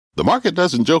The market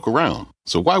doesn't joke around,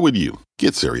 so why would you?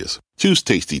 Get serious. Choose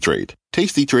Tasty Trade.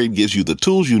 Tasty Trade gives you the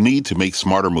tools you need to make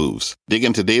smarter moves. Dig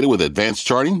into data with advanced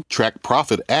charting, track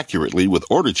profit accurately with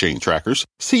order chain trackers,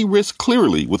 see risk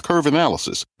clearly with curve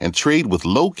analysis, and trade with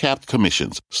low-capped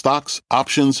commissions, stocks,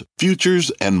 options,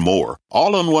 futures, and more.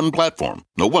 All on one platform.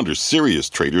 No wonder serious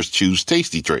traders choose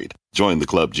Tasty Trade. Join the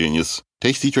club, genius.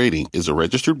 Tasty Trading is a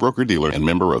registered broker-dealer and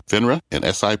member of FINRA and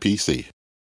SIPC.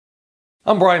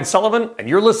 I'm Brian Sullivan, and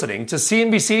you're listening to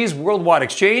CNBC's Worldwide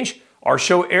Exchange. Our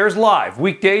show airs live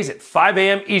weekdays at 5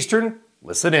 a.m. Eastern.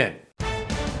 Listen in.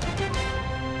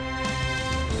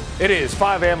 It is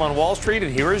 5 a.m. on Wall Street,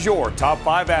 and here is your top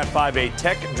 5 at 5. A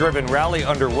tech-driven rally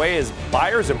underway as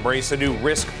buyers embrace a new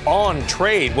risk-on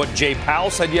trade. What Jay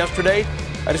Powell said yesterday,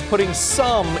 that is putting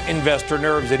some investor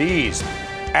nerves at ease.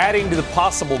 Adding to the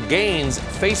possible gains,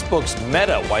 Facebook's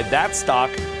Meta, why that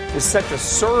stock is set to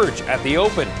surge at the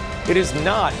open. It is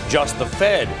not just the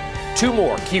Fed. Two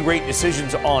more key rate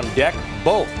decisions on deck,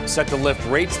 both set to lift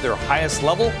rates to their highest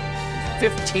level in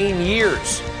 15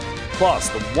 years. Plus,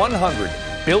 the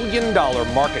 $100 billion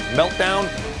market meltdown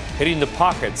hitting the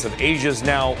pockets of Asia's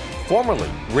now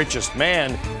formerly richest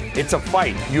man. It's a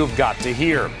fight you've got to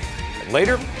hear. And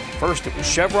later, first it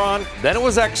was Chevron, then it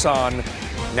was Exxon.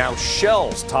 Now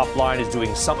Shell's top line is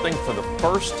doing something for the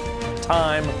first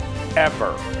time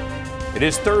ever. It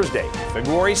is Thursday,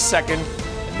 February 2nd,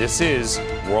 and this is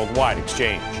Worldwide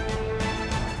Exchange.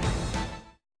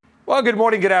 Well, good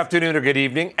morning, good afternoon, or good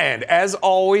evening, and as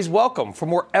always, welcome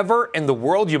from wherever in the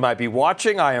world you might be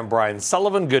watching. I am Brian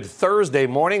Sullivan. Good Thursday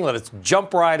morning. Let us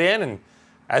jump right in, and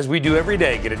as we do every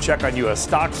day, get a check on U.S.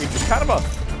 stock futures. Kind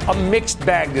of a mixed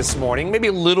bag this morning, maybe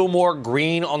a little more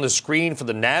green on the screen for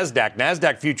the NASDAQ.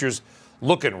 NASDAQ futures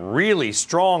looking really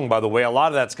strong, by the way. A lot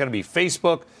of that's going to be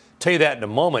Facebook. Tell you that in a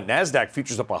moment. NASDAQ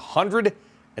futures up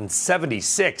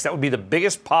 176. That would be the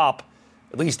biggest pop,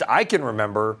 at least I can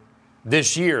remember,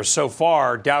 this year so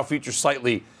far. Dow futures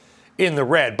slightly in the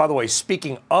red. By the way,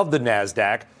 speaking of the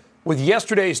NASDAQ, with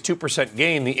yesterday's 2%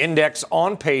 gain, the index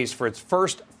on pace for its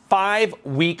first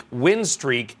 5-week win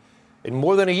streak in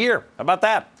more than a year. How about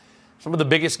that? Some of the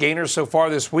biggest gainers so far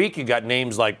this week, you got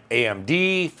names like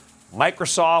AMD,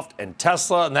 Microsoft, and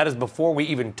Tesla, and that is before we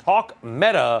even talk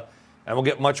Meta. And we'll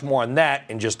get much more on that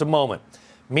in just a moment.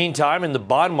 Meantime, in the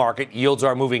bond market, yields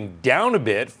are moving down a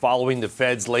bit following the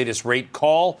Fed's latest rate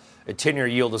call. A 10-year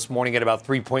yield this morning at about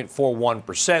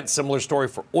 3.41%. Similar story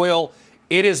for oil.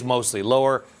 It is mostly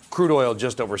lower. Crude oil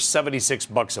just over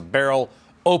 $76 a barrel.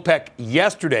 OPEC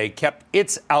yesterday kept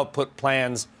its output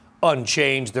plans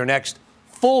unchanged. Their next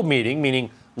full meeting,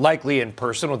 meaning likely in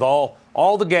person with all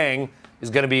the gang, is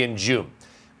going to be in June.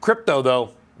 Crypto,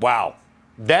 though, wow.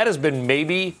 That has been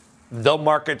maybe the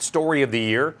market story of the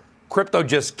year. Crypto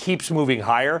just keeps moving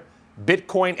higher.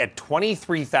 Bitcoin at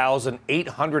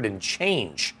 23,800 and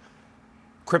change.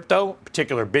 Crypto, in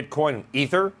particular Bitcoin and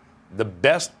Ether, the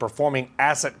best performing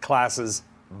asset classes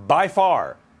by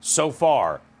far so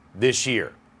far this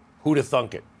year. Who'd have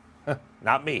thunk it?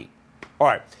 Not me. All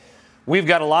right. We've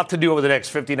got a lot to do over the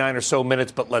next 59 or so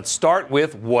minutes, but let's start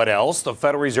with what else? The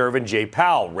Federal Reserve and Jay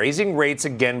Powell raising rates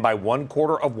again by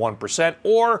 0.25%,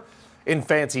 or in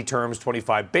fancy terms,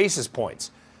 25 basis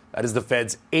points. That is the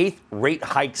Fed's 8th rate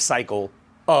hike cycle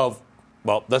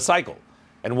the cycle,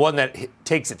 and one that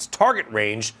takes its target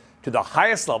range to the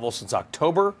highest level since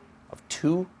October of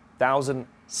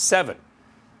 2007.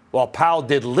 While Powell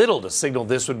did little to signal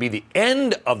this would be the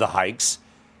end of the hikes,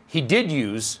 he did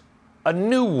use a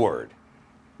new word,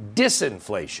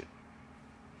 disinflation.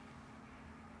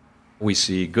 We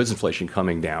see goods inflation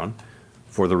coming down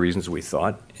for the reasons we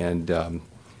thought, and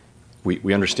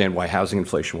we understand why housing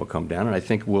inflation will come down, and I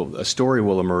think a story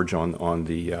will emerge on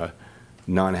the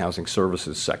non-housing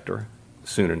services sector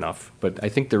soon enough. But I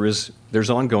think there's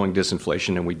ongoing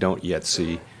disinflation, and we don't yet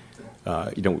see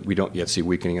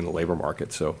weakening in the labor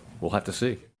market. So we'll have to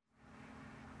see.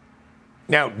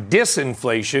 Now,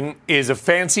 disinflation is a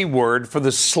fancy word for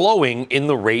the slowing in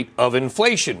the rate of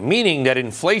inflation, meaning that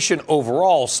inflation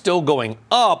overall still going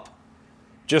up,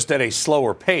 just at a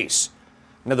slower pace.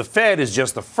 Now, the Fed is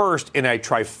just the first in a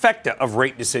trifecta of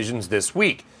rate decisions this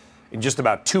week. In just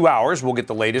about 2 hours, we'll get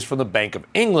the latest from the Bank of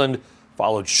England,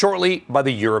 followed shortly by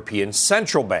the European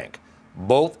Central Bank.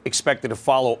 Both expected to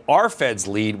follow our Fed's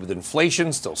lead with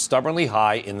inflation still stubbornly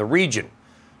high in the region.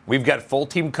 We've got full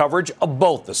team coverage of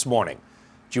both this morning.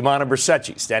 Jumana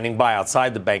Bersecci standing by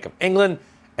outside the Bank of England,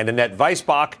 and Annette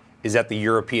Weisbach is at the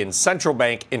European Central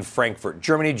Bank in Frankfurt,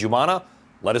 Germany. Jumana,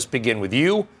 let us begin with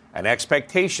you and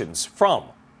expectations from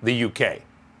the UK.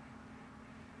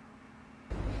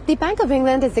 The Bank of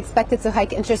England is expected to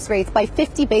hike interest rates by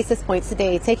 50 basis points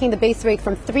today, taking the base rate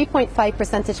from 3.5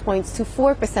 percentage points to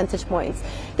 4 percentage points.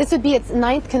 This would be its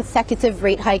 9th consecutive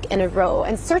rate hike in a row.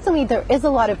 And certainly there is a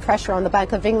lot of pressure on the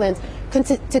Bank of England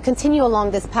to continue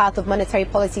along this path of monetary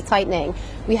policy tightening.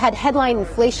 We had headline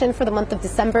inflation for the month of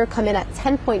December come in at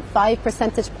 10.5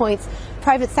 percentage points.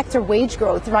 Private sector wage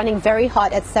growth running very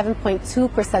hot at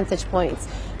 7.2 percentage points.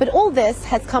 But all this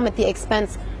has come at the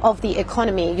expense of the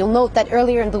economy. You'll note that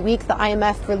earlier in the week, the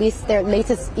IMF released their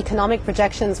latest economic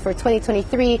projections for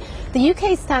 2023. The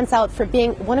UK stands out for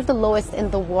being one of the lowest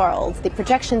in the world. The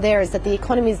projection there is that the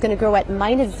economy is going to grow at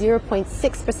minus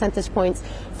 0.6 percentage points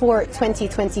for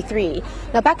 2023.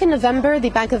 Now, back in November,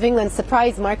 the Bank of England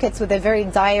surprised markets with their very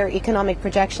dire economic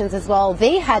projections as well.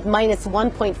 They had minus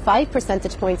 1.5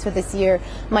 percentage points for this year,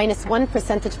 minus 1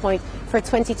 percentage point for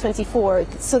 2024.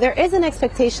 So there is an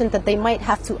expectation that they might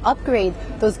have to upgrade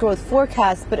those growth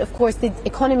forecasts, but of course the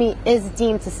economy is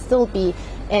deemed to still be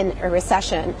in a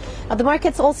recession. Now, the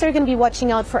market's also going to be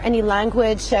watching out for any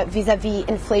language vis-a-vis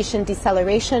inflation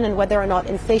deceleration and whether or not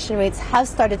inflation rates have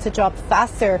started to drop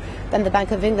faster than the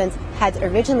Bank of England had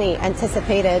originally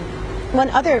anticipated. One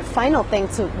other final thing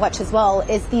to watch as well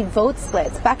is the vote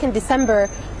split. Back in December,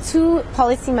 2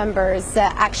 policy members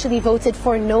actually voted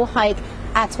for no hike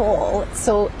at all.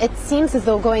 So it seems as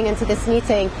though going into this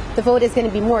meeting, the vote is going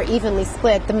to be more evenly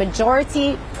split. The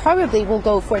majority probably will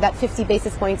go for that 50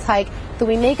 basis points hike, though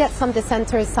we may get some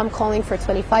dissenters, some calling for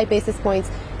 25 basis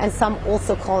points and some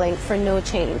also calling for no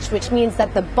change, which means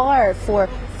that the bar for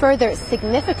further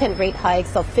significant rate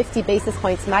hikes of 50 basis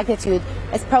points magnitude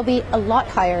is probably a lot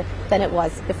higher than it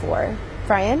was before.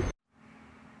 Brian?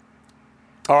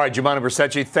 All right, Joumanna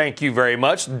Bercetche, thank you very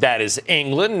much. That is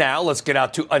England. Now let's get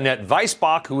out to Annette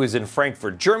Weisbach, who is in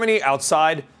Frankfurt, Germany,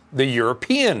 outside the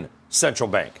European Central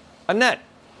Bank. Annette.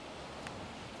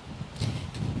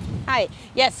 Hi.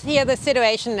 Yes, here the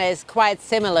situation is quite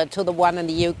similar to the one in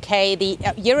the UK. The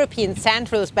European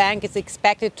Central Bank is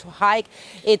expected to hike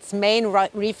its main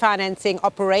refinancing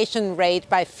operation rate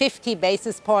by 50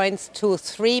 basis points to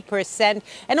 3%.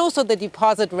 And also the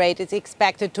deposit rate is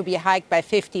expected to be hiked by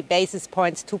 50 basis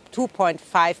points to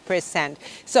 2.5%.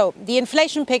 So the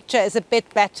inflation picture is a bit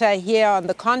better here on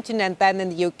the continent than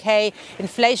in the UK.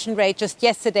 Inflation rate just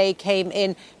yesterday came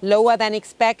in lower than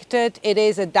expected. It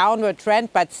is a downward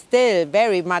trend, but still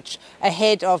very much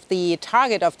ahead of the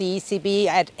target of the ECB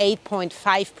at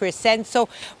 8.5%. So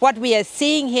what we are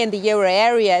seeing here in the euro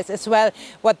area is as well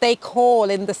what they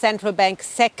call in the central bank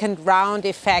second round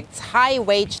effects, high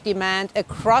wage demand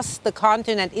across the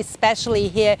continent, especially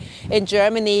here in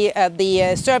Germany.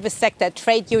 The service sector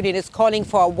trade union is calling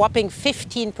for a whopping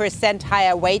 15%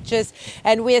 higher wages.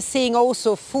 And we are seeing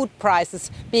also food prices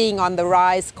being on the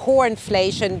rise, core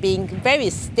inflation being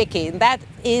very sticky. And that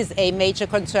is a major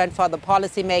concern for the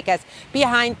policymakers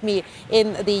behind me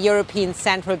in the European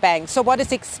Central Bank. So what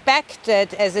is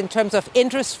expected as in terms of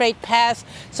interest rate path,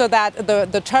 so that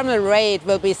the terminal rate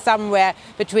will be somewhere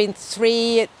between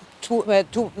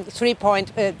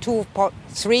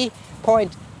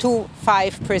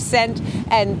 3.25%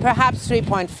 and perhaps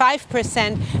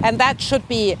 3.5%, and that should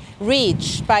be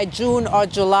reached by June or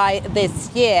July this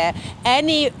year.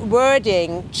 Any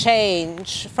wording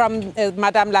change from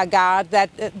Madame Lagarde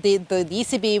that the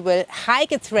ECB will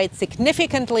hike its rate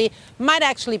significantly might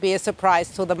actually be a surprise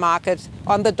to the market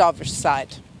on the dovish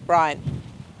side. Brian.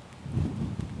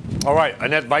 All right,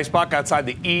 Annette Weisbach outside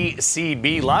the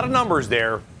ECB. A lot of numbers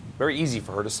there. Very easy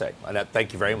for her to say. Annette,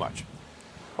 thank you very much.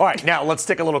 All right, now let's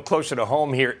stick a little closer to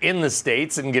home here in the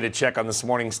States and get a check on this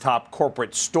morning's top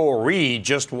corporate story.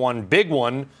 Just one big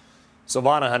one.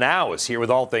 Silvana Henao is here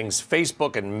with all things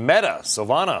Facebook and Meta.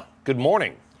 Silvana, good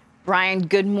morning. Brian,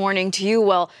 good morning to you.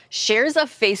 Well, shares of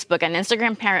Facebook and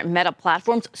Instagram parent Meta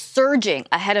platforms surging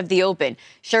ahead of the open.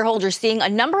 Shareholders seeing a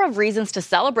number of reasons to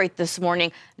celebrate this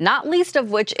morning, not least of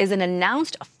which is an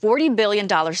announced $40 billion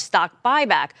stock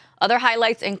buyback. Other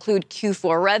highlights include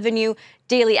Q4 revenue,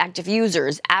 daily active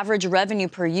users, average revenue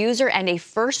per user, and a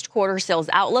first quarter sales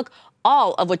outlook,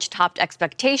 all of which topped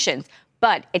expectations.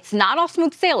 But it's not all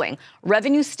smooth sailing.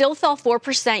 Revenue still fell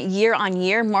 4% year on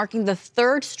year, marking the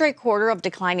third straight quarter of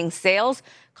declining sales.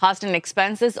 Cost and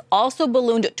expenses also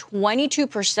ballooned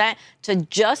 22% to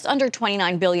just under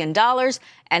 $29 billion.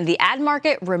 And the ad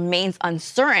market remains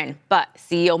uncertain. But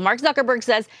CEO Mark Zuckerberg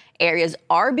says areas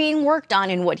are being worked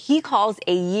on in what he calls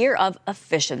a year of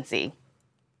efficiency.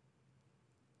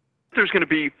 There's going to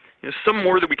be some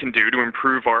more that we can do to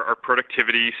improve our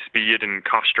productivity, speed, and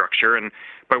cost structure. And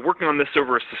by working on this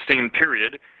over a sustained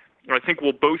period, I think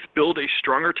we'll both build a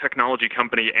stronger technology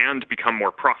company and become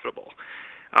more profitable.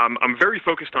 I'm very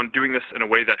focused on doing this in a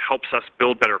way that helps us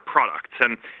build better products.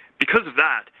 And because of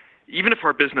that, even if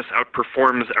our business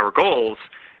outperforms our goals,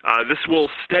 this will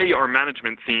stay our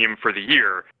management theme for the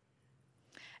year.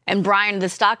 And Brian, the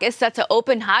stock is set to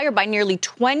open higher by nearly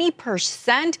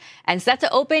 20% and set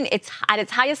to open at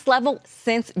its highest level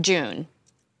since June.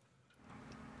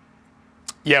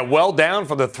 Yeah, well down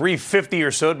from the 350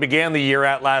 or so it began the year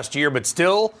at last year, but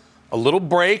still a little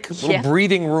break, a little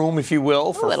breathing room, if you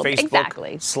will, for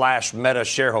Facebook / Meta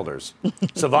shareholders.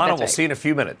 Savannah, we'll see you in a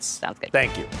few minutes. Sounds good.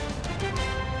 Thank you.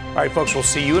 All right, folks, we'll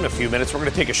see you in a few minutes. We're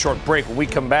going to take a short break. When we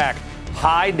come back,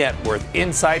 high net worth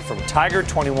insight from Tiger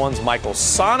 21's Michael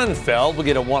Sonnenfeld. We'll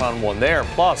get a one-on-one there.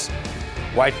 Plus,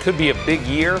 why it could be a big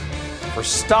year for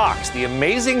stocks. The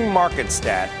amazing market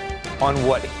stat on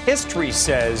what history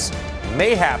says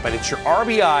may happen. It's your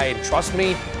RBI, and trust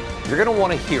me, you're going to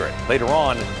want to hear it later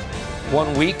on.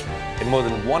 1 week and more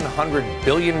than $100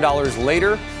 billion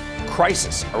later,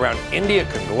 crisis around India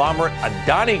conglomerate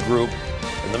Adani Group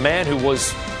and the man who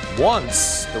was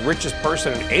once the richest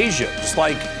person in Asia, just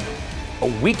like a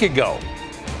week ago.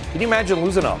 Can you imagine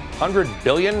losing $100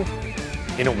 billion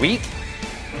in a week?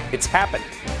 It's happened.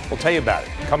 We'll tell you about it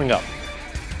coming up.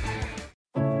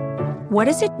 What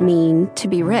does it mean to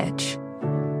be rich?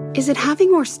 Is it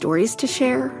having more stories to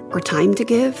share or time to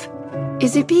give?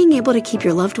 Is it being able to keep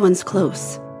your loved ones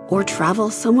close or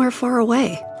travel somewhere far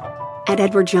away? At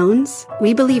Edward Jones,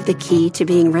 we believe the key to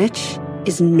being rich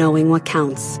is knowing what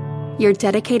counts. Your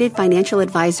dedicated financial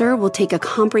advisor will take a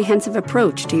comprehensive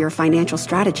approach to your financial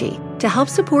strategy to help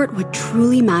support what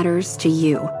truly matters to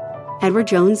you.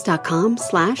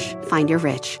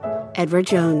 EdwardJones.com/findyourrich. Edward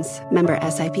Jones, member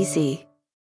SIPC.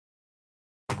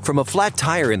 From a flat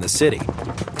tire in the city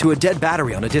to a dead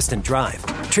battery on a distant drive,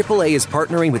 AAA is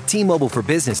partnering with T-Mobile for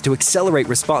Business to accelerate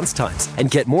response times and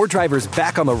get more drivers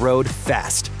back on the road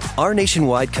fast. Our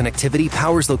nationwide connectivity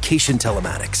powers location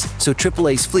telematics, so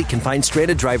AAA's fleet can find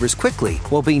stranded drivers quickly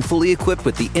while being fully equipped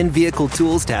with the in-vehicle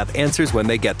tools to have answers when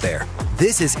they get there.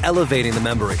 This is elevating the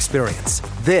member experience.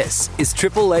 This is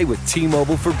AAA with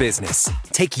T-Mobile for Business.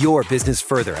 Take your business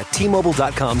further at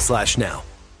T-Mobile.com/now.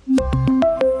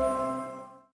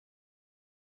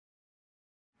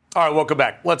 All right, welcome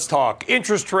back. Let's talk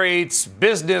interest rates,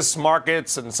 business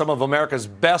markets, and some of America's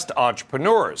best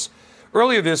entrepreneurs.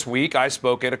 Earlier this week, I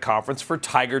spoke at a conference for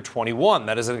Tiger 21.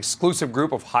 That is an exclusive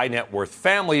group of high net worth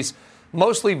families,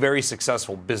 mostly very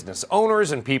successful business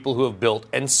owners and people who have built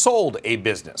and sold a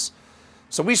business.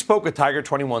 So we spoke with Tiger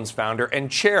 21's founder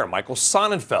and chair, Michael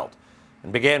Sonnenfeld,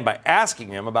 and began by asking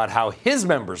him about how his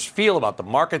members feel about the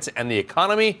markets and the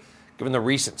economy, given the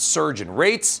recent surge in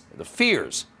rates and the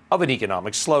fears of an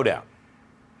economic slowdown.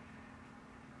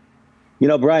 You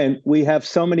know, Brian, we have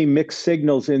so many mixed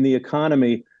signals in the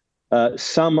economy.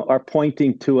 Some are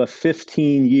pointing to a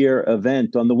 15-year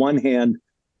event. On the one hand,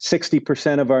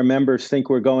 60% of our members think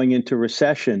we're going into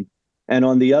recession. And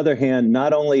on the other hand,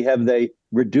 not only have they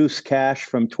reduced cash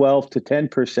from 12 to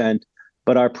 10%,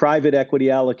 but our private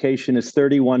equity allocation is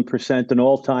 31%, an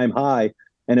all-time high.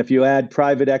 And if you add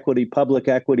private equity, public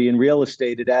equity, and real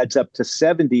estate, it adds up to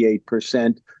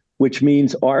 78%, which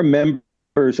means our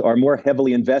members are more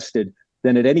heavily invested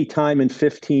than at any time in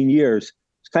 15 years.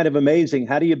 It's kind of amazing.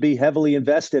 How do you be heavily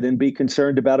invested and be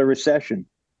concerned about a recession?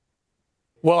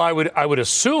 Well, I would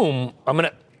assume,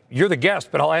 you're the guest,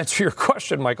 but I'll answer your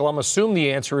question, Michael. I'm assuming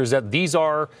the answer is that these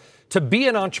are, to be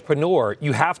an entrepreneur,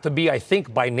 you have to be, I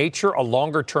think, by nature, a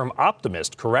longer-term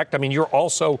optimist, correct? I mean, you're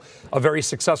also a very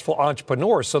successful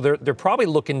entrepreneur, so they're probably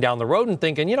looking down the road and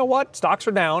thinking, you know what, stocks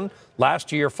are down,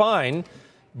 last year, fine,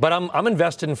 but I'm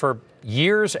investing for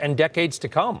years and decades to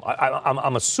come.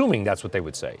 I'm assuming that's what they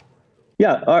would say.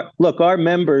 Yeah, our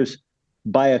members,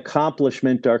 by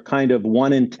accomplishment, are kind of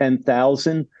 1 in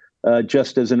 10,000,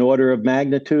 just as an order of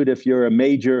magnitude. If you're a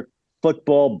major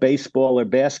football, baseball, or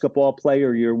basketball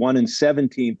player, you're 1 in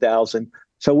 17,000.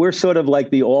 So we're sort of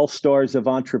like the all-stars of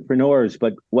entrepreneurs.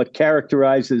 But what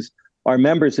characterizes our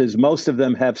members is most of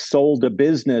them have sold a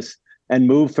business and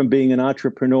moved from being an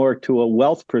entrepreneur to a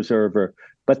wealth preserver.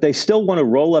 But they still want to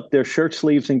roll up their shirt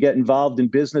sleeves and get involved in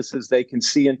businesses they can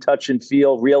see and touch and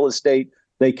feel, real estate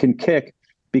they can kick,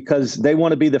 because they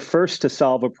want to be the first to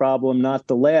solve a problem, not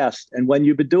the last. And when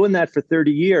you've been doing that for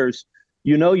 30 years,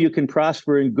 you know you can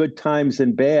prosper in good times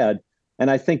and bad.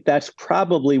 And I think that's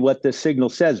probably what the signal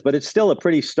says. But it's still a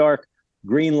pretty stark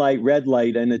green light, red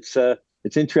light, and it's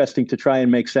interesting to try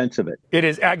and make sense of it. It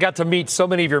is. I got to meet so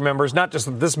many of your members, not just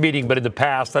at this meeting, but in the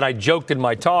past. And I joked in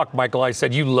my talk, Michael, I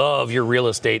said, you love your real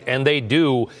estate, and they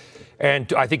do.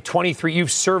 And I think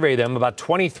you've surveyed them, about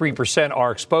 23%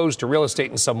 are exposed to real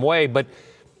estate in some way. But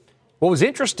what was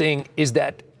interesting is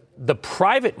that the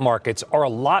private markets are a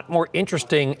lot more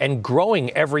interesting and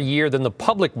growing every year than the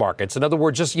public markets. In other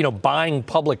words, just, buying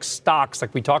public stocks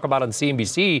like we talk about on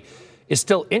CNBC is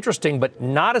still interesting, but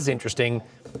not as interesting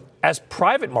as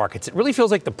private markets. It really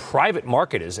feels like the private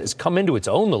market has come into its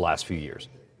own the last few years.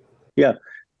 Yeah.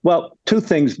 Well, two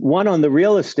things. One, on the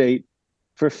real estate,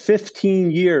 for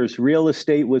 15 years, real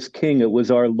estate was king. It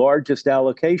was our largest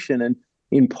allocation. And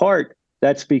in part,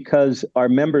 that's because our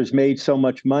members made so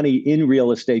much money in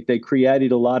real estate. They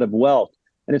created a lot of wealth.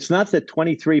 And it's not that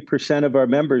 23% of our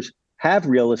members have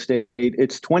real estate.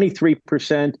 It's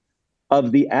 23%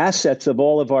 of the assets of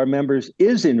all of our members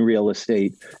is in real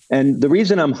estate. And the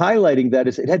reason I'm highlighting that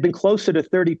is it had been closer to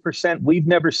 30%. We've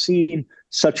never seen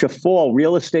such a fall.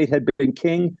 Real estate had been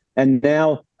king, and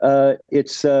now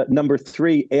it's number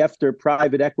 3 after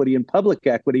private equity and public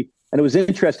equity. And it was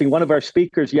interesting. One of our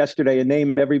speakers yesterday, a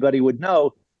name everybody would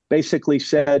know, basically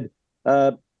said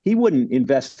he wouldn't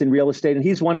invest in real estate. And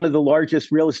he's one of the largest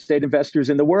real estate investors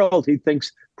in the world. He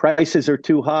thinks prices are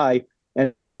too high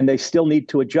and they still need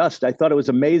to adjust. I thought it was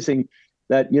amazing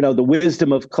that, the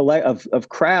wisdom of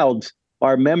crowds,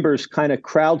 our members kind of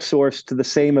crowdsourced to the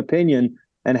same opinion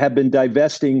and have been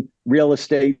divesting real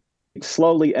estate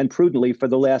slowly and prudently for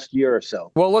the last year or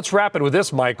so. Well, let's wrap it with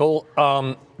this, Michael.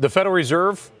 The Federal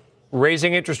Reserve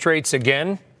raising interest rates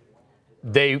again.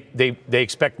 They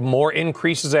expect more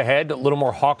increases ahead, a little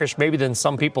more hawkish maybe than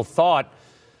some people thought.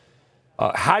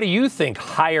 How do you think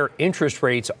higher interest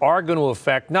rates are going to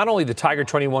affect not only the Tiger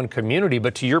 21 community,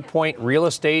 but to your point, real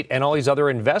estate and all these other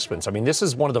investments? I mean, this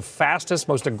is one of the fastest,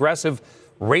 most aggressive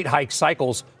rate hike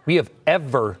cycles we have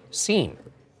ever seen.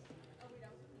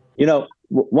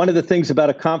 One of the things about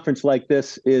a conference like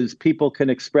this is people can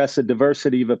express a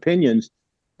diversity of opinions,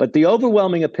 but the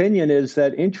overwhelming opinion is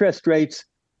that interest rates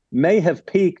may have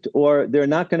peaked or they're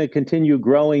not going to continue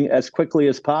growing as quickly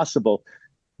as possible.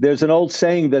 There's an old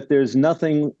saying that there's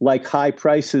nothing like high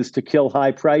prices to kill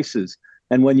high prices.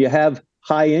 And when you have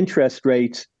high interest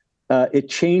rates, it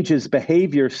changes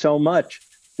behavior so much.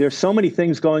 There's so many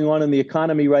things going on in the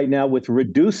economy right now with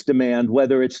reduced demand,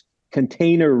 whether it's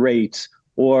container rates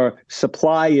or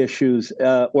supply issues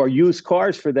or used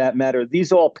cars for that matter.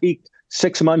 These all peaked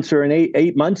 6 months or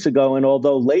 8 months ago. And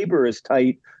although labor is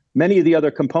tight, many of the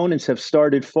other components have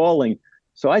started falling.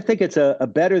 So I think it's a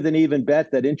better than even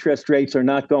bet that interest rates are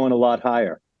not going a lot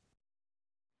higher.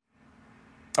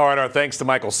 All right, our thanks to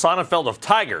Michael Sonnenfeld of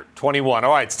Tiger 21.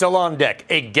 All right, still on deck,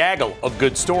 a gaggle of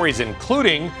good stories,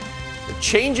 including the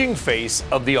changing face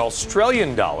of the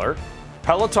Australian dollar,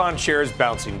 Peloton shares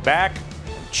bouncing back,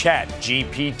 and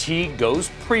ChatGPT goes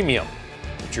premium.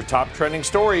 It's your top trending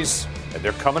stories, and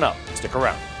they're coming up. Stick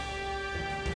around.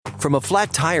 From a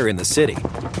flat tire in the city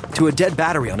to a dead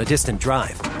battery on a distant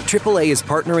drive, AAA is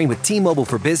partnering with T-Mobile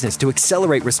for Business to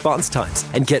accelerate response times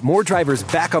and get more drivers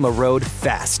back on the road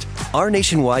fast. Our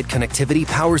nationwide connectivity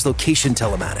powers location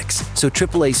telematics, so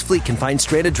AAA's fleet can find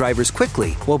stranded drivers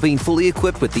quickly while being fully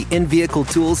equipped with the in-vehicle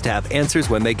tools to have answers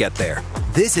when they get there.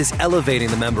 This is elevating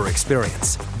the member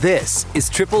experience. This is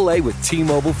AAA with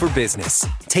T-Mobile for Business.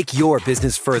 Take your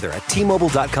business further at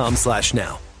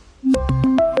T-Mobile.com/now.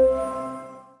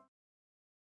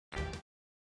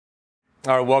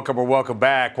 All right, welcome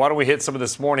back. Why don't we hit some of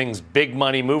this morning's big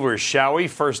money movers, shall we?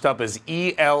 First up is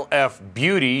ELF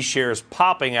Beauty, shares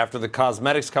popping after the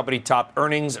cosmetics company topped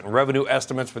earnings and revenue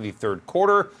estimates for the third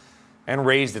quarter and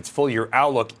raised its full-year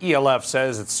outlook. ELF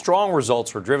says its strong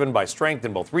results were driven by strength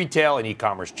in both retail and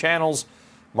e-commerce channels,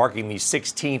 marking the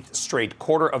 16th straight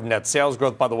quarter of net sales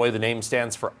growth. By the way, the name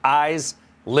stands for eyes,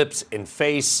 lips, and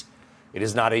face. It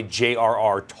is not a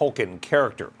J.R.R. Tolkien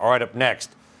character. All right, up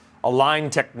next,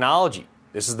 Align Technology.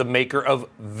 This is the maker of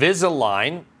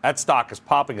Visalign. That stock is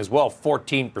popping as well,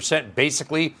 14%.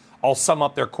 Basically, I'll sum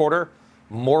up their quarter.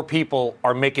 More people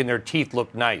are making their teeth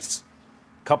look nice.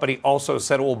 Company also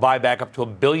said it will buy back up to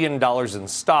 $1 billion in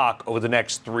stock over the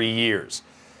next 3 years.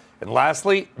 And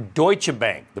lastly, Deutsche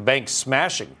Bank. The bank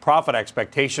smashing profit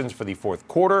expectations for the fourth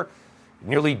quarter,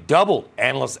 nearly doubled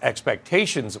analyst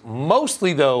expectations,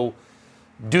 mostly, though,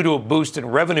 due to a boost in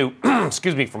revenue,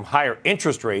 from higher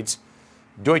interest rates.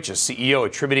 Deutsche's CEO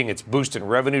attributing its boost in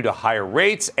revenue to higher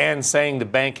rates and saying the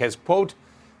bank has, quote,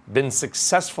 been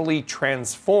successfully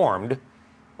transformed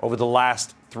over the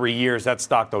last 3 years. That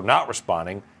stock, though, not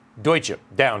responding. Deutsche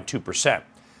down 2%.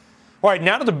 All right,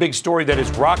 now to the big story that is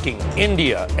rocking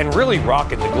India and really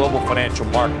rocking the global financial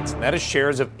markets, and that is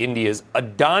shares of India's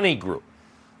Adani Group.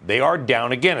 They are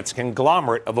down again. It's a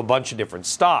conglomerate of a bunch of different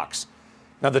stocks.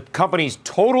 Now, the company's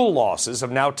total losses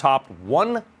have now topped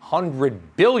 $100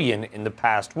 billion in the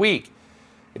past week.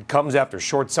 It comes after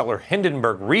short seller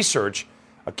Hindenburg Research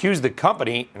accused the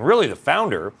company, and really the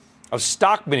founder, of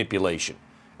stock manipulation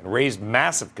and raised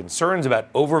massive concerns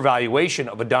about overvaluation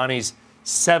of Adani's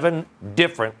 7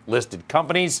 different listed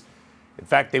companies. In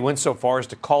fact, they went so far as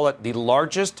to call it the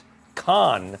largest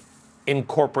con in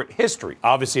corporate history.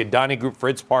 Obviously, Adani Group, for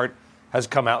its part, has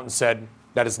come out and said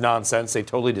that is nonsense. They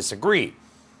totally disagree.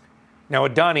 Now,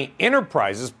 Adani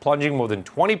Enterprises plunging more than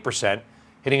 20%,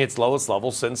 hitting its lowest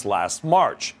level since last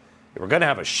March. They were going to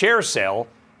have a share sale,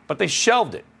 but they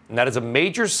shelved it. And that is a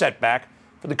major setback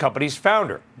for the company's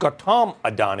founder, Gautam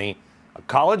Adani, a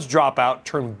college dropout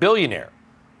turned billionaire.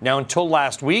 Now, until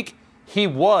last week, he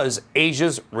was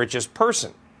Asia's richest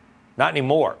person. Not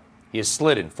anymore. He has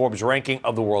slid in Forbes' ranking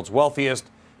of the world's wealthiest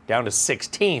down to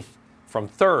 16th from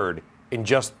 3rd in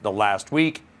just the last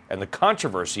week, and the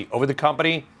controversy over the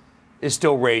company is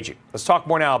still raging. Let's talk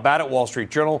more now about it. Wall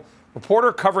Street Journal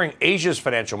reporter covering Asia's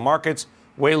financial markets,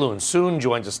 Wei Lun Soon,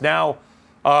 joins us now.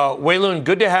 Wei Lun,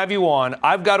 good to have you on.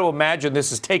 I've got to imagine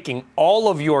this is taking all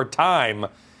of your time.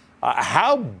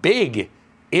 How big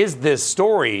is this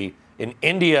story in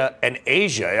India and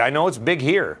Asia? I know it's big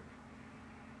here.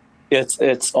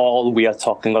 It's all we are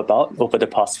talking about over the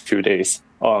past few days.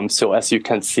 So as you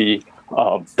can see,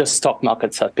 the stock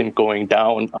markets have been going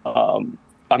down.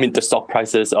 The stock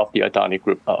prices of the Adani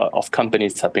Group of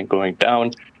companies have been going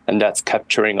down, and that's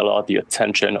capturing a lot of the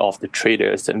attention of the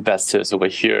traders, investors over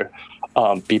here.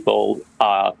 People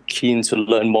are keen to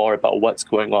learn more about what's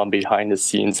going on behind the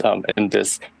scenes in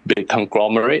this big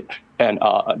conglomerate, and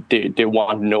they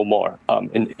want to know more.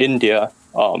 In India,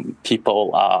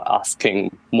 people are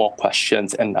asking more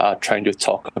questions and are trying to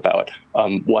talk about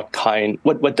what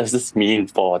does this mean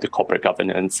for the corporate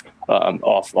governance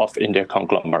of India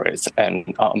conglomerates,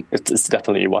 and it's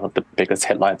definitely one of the biggest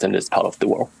headlines in this part of the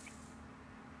world.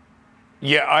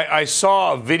 Yeah, I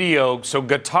saw a video. So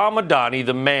Gautam Adani,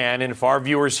 the man, and if our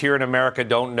viewers here in America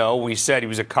don't know, we said he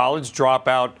was a college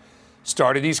dropout,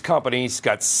 started these companies,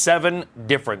 got 7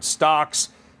 different stocks.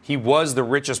 He was the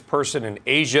richest person in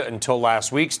Asia until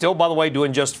last week. Still, by the way,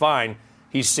 doing just fine.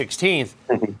 He's 16th.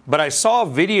 But I saw a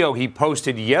video he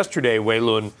posted yesterday, Wei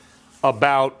Lun,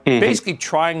 about basically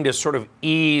trying to sort of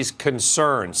ease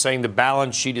concerns, saying the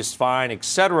balance sheet is fine,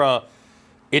 etc.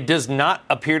 It does not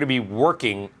appear to be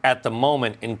working at the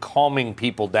moment in calming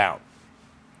people down.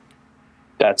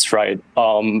 That's right.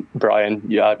 Brian,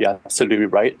 you're absolutely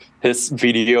right. His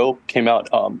video came out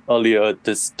earlier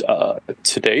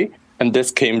today, and this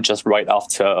came just right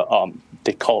after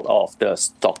they called off the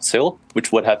stock sale,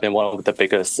 which would have been one of the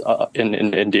biggest in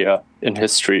India in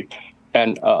history.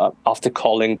 And after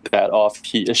calling that off,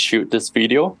 he issued this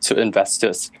video to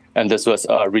investors, and this was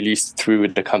released through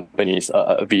the company's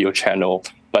video channel.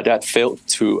 But that failed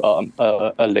to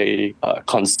allay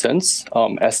concerns,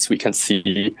 as we can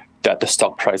see that the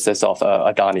stock prices of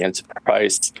Adani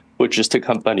Enterprise, which is the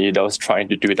company that was trying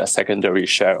to do the secondary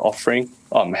share offering,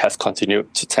 has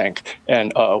continued to tank.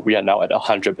 And we are now at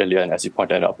 100 billion, as you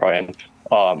pointed out, Brian,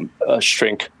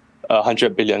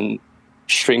 100 billion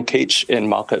shrinkage in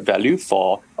market value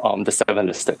for the 7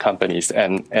 listed companies.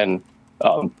 And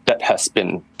that has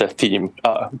been the theme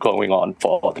going on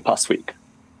for the past week.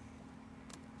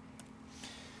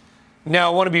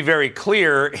 Now, I want to be very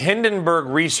clear. Hindenburg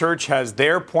Research has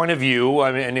their point of view,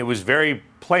 and it was very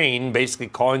plain, basically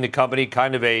calling the company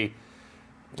kind of an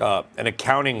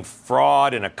accounting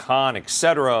fraud and a con,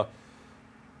 etc.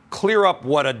 Clear up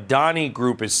what Adani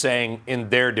Group is saying in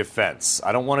their defense.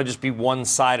 I don't want to just be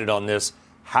one-sided on this.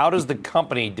 How does the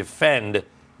company defend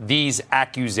these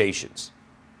accusations?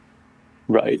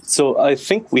 Right. So I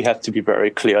think we have to be very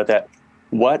clear that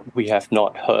what we have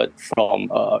not heard from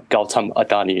Gautam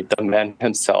Adani, the man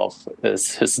himself,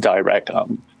 is his direct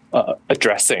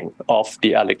addressing of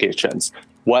the allegations.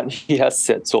 What he has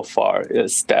said so far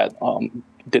is that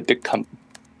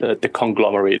the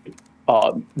conglomerate,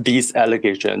 these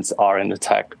allegations are an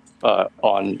attack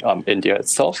on India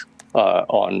itself,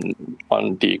 on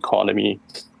the economy,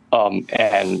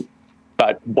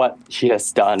 but what he has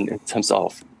done in terms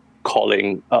of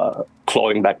clawing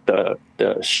back the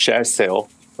share sale,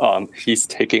 he's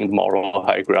taking moral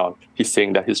high ground. He's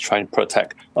saying that he's trying to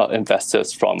protect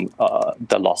investors from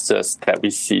the losses that we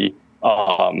see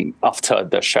after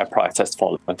the share price has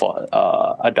fallen for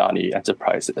Adani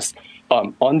Enterprises.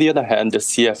 On the other hand, the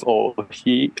CFO,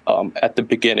 he at the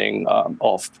beginning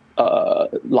of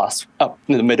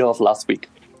in the middle of last week,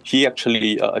 he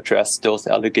actually addressed those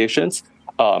allegations.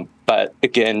 But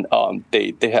again,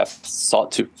 they have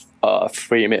sought to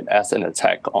frame it as an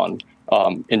attack on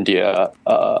India,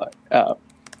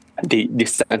 the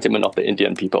sentiment of the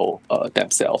Indian people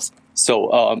themselves.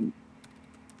 So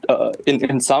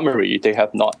in summary, they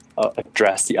have not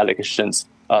addressed the allegations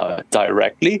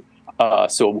directly,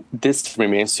 So this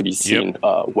remains to be seen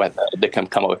whether they can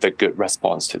come up with a good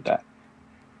response to that.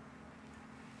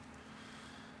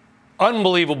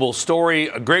 Unbelievable story.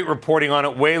 Great reporting on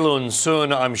it. Wei Lun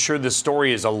Sun, I'm sure this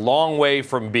story is a long way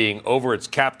from being over. It's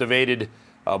captivated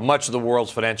much of the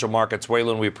world's financial markets. Wei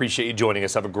Lun, we appreciate you joining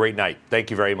us. Have a great night. Thank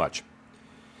you very much.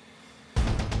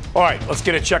 All right, let's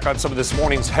get a check on some of this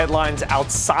morning's headlines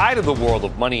outside of the world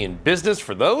of money and business.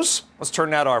 For those, let's turn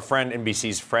now to our friend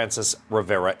NBC's Frances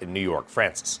Rivera in New York.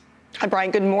 Frances. Hi,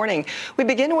 Brian. Good morning. We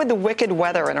begin with the wicked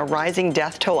weather and a rising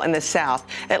death toll in the South.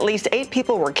 At least 8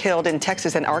 people were killed in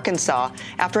Texas and Arkansas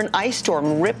after an ice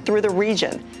storm ripped through the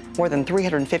region. More than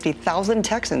 350,000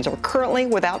 Texans are currently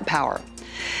without power.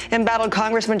 Embattled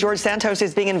Congressman George Santos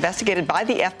is being investigated by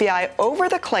the FBI over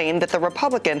the claim that the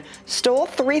Republican stole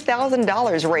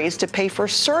 $3,000 raised to pay for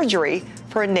surgery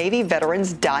for a Navy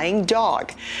veteran's dying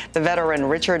dog. The veteran,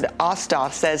 Richard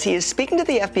Ostoff, says he is speaking to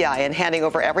the FBI and handing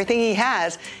over everything he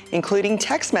has, including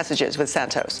text messages with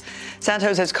Santos.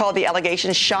 Santos has called the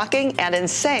allegations shocking and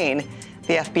insane.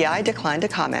 The FBI declined to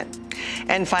comment.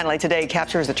 And finally, today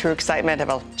captures the true excitement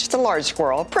of just a large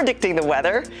squirrel predicting the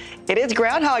weather. It is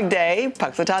Groundhog Day.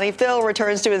 Punxsutawney Phil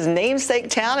returns to his namesake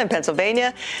town in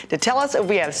Pennsylvania to tell us if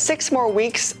we have 6 more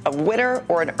weeks of winter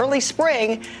or an early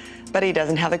spring. But he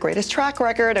doesn't have the greatest track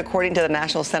record, according to the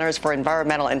National Centers for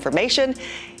Environmental Information.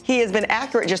 He has been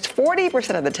accurate just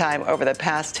 40% of the time over the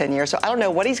past 10 years. So I don't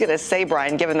know what he's going to say,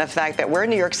 Brian, given the fact that we're in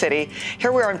New York City.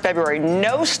 Here we are in February.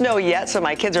 No snow yet, so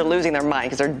my kids are losing their mind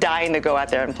because they're dying to go out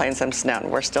there and play in some snow.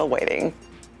 And we're still waiting.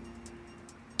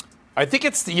 I think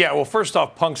it's well, first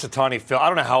off, Punxsutawney Phil. I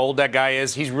don't know how old that guy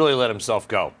is. He's really let himself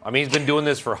go. I mean, he's been doing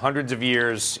this for hundreds of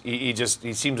years. He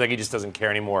seems like he just doesn't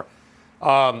care anymore.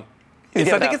 I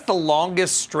think it's the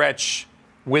longest stretch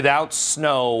without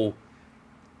snow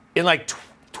in like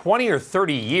 20 or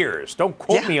 30 years. Don't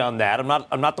quote me on that.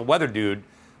 I'm not the weather dude,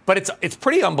 but it's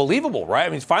pretty unbelievable, right? I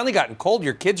mean, it's finally gotten cold.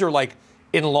 Your kids are like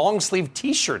in long sleeve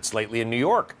T-shirts lately in New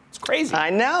York. It's crazy. I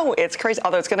know, it's crazy.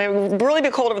 Although it's going to really be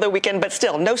cold over the weekend, but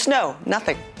still, no snow,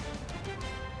 nothing.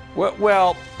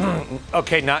 Well,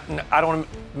 okay, I don't want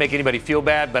to make anybody feel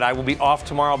bad, but I will be off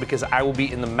tomorrow because I will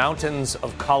be in the mountains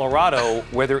of Colorado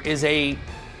where there is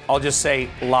I'll just say,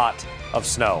 lot of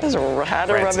snow. Just had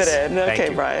to rub it in.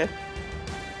 Okay, Brian.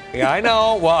 Yeah, I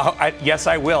know. Well, yes,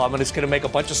 I will. I'm just going to make a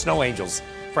bunch of snow angels.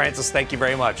 Frances, thank you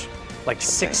very much. Like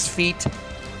 6 feet.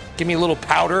 Give me a little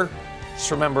powder.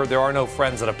 Just remember, there are no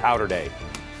friends at a powder day.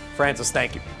 Frances,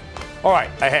 thank you. All right,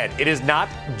 ahead. It is not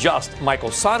just Michael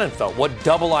Sonnenfeld. What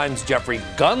DoubleLine's Jeffrey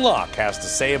Gundlach has to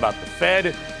say about the Fed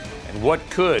and what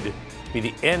could be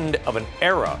the end of an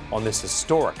era on this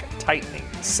historic tightening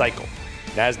cycle.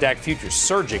 NASDAQ futures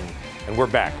surging, and we're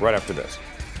back right after this.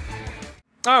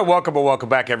 All right, welcome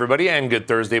back, everybody, and good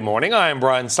Thursday morning. I am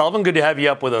Brian Sullivan. Good to have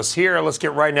you up with us here. Let's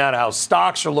get right now to how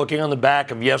stocks are looking on the back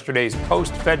of yesterday's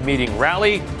post-Fed meeting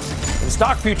rally. And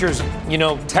stock futures,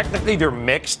 technically they're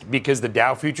mixed because the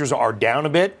Dow futures are down a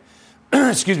bit.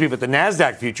 Excuse me, but the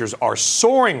NASDAQ futures are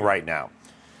soaring right now.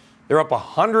 They're up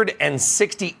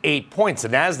 168 points. The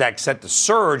NASDAQ set to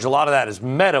surge. A lot of that is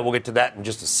Meta. We'll get to that in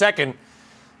just a second.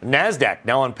 NASDAQ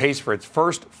now on pace for its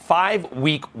first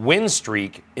 5-week win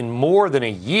streak in more than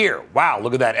a year. Wow,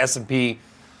 look at that. S&P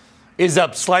is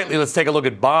up slightly. Let's take a look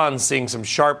at bonds, seeing some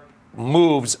sharp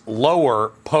moves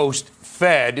lower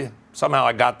post-Fed. Somehow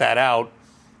I got that out.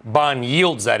 Bond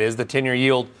yields, that is. The 10-year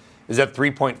yield is at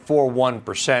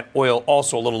 3.41%. Oil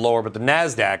also a little lower, but the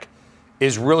NASDAQ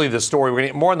is really the story. We're going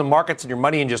to get more on the markets and your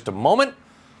money in just a moment.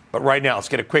 But right now, let's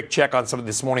get a quick check on some of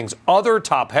this morning's other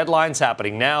top headlines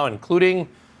happening now, including,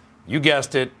 you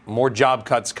guessed it, more job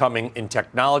cuts coming in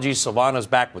technology. Silvana's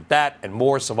back with that and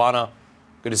more. Silvana,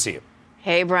 good to see you.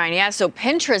 Hey, Brian. Yeah, so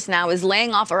Pinterest now is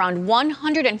laying off around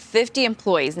 150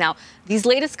 employees. Now, these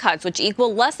latest cuts, which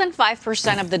equal less than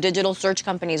 5% of the digital search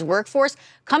company's workforce,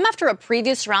 come after a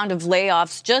previous round of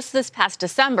layoffs just this past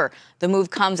December. The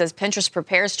move comes as Pinterest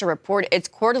prepares to report its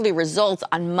quarterly results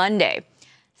on Monday.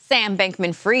 Sam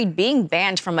Bankman-Fried being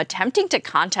banned from attempting to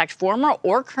contact former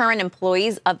or current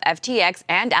employees of FTX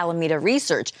and Alameda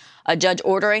Research. A judge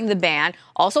ordering the ban,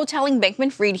 also telling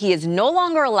Bankman-Fried he is no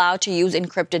longer allowed to use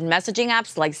encrypted messaging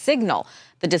apps like Signal.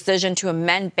 The decision to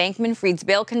amend Bankman-Fried's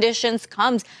bail conditions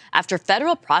comes after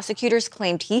federal prosecutors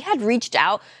claimed he had reached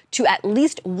out to at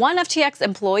least one FTX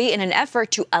employee in an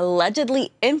effort to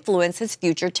allegedly influence his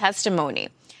future testimony.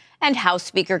 And House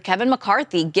Speaker Kevin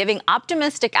McCarthy giving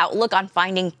optimistic outlook on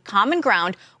finding common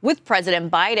ground with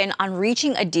President Biden on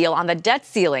reaching a deal on the debt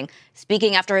ceiling.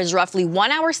 Speaking after his roughly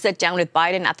 1-hour sit-down with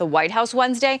Biden at the White House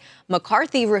Wednesday,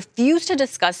 McCarthy refused to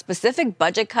discuss specific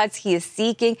budget cuts he is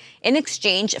seeking in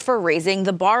exchange for raising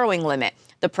the borrowing limit.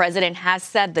 The president has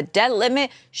said the debt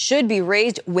limit should be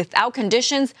raised without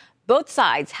conditions. Both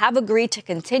sides have agreed to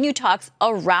continue talks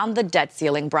around the debt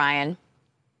ceiling, Brian.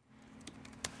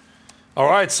 All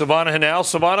right, Silvana Henao.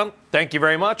 Silvana, thank you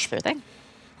very much. Sure thing.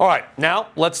 All right, now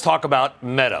let's talk about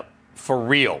Meta. For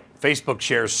real. Facebook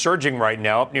shares surging right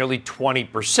now, up nearly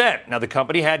 20%. Now, the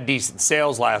company had decent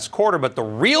sales last quarter, but the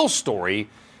real story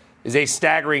is a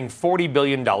staggering $40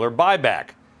 billion buyback.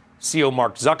 CEO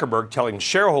Mark Zuckerberg telling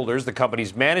shareholders the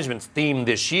company's management theme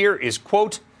this year is,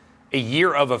 quote, a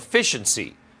year of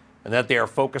efficiency, and that they are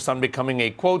focused on becoming a,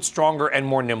 quote, stronger and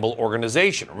more nimble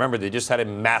organization. Remember, they just had a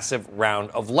massive round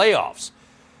of layoffs.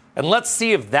 And let's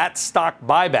see if that stock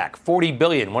buyback, $40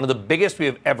 billion, one of the biggest we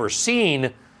have ever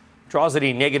seen, draws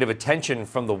any negative attention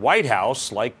from the White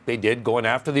House like they did going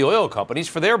after the oil companies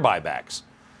for their buybacks.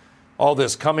 All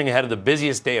this coming ahead of the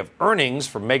busiest day of earnings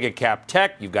for mega cap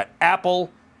tech. You've got Apple,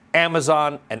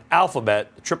 Amazon, and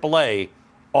Alphabet, the AAA,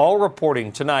 all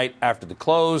reporting tonight after the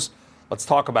close. Let's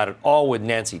talk about it all with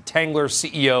Nancy Tengler,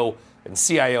 CEO and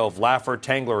CIO of Laffer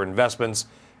Tengler Investments.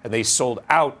 And they sold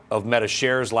out of Meta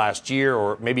shares last year,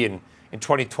 or maybe in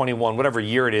 2021, whatever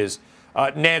year it is.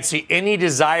 Nancy, any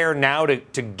desire now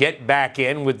to get back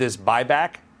in with this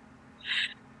buyback?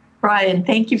 Brian,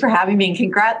 thank you for having me, and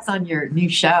congrats on your new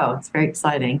show. It's very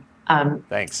exciting.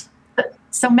 Thanks.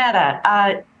 So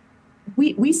Meta,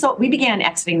 we began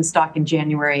exiting the stock in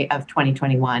January of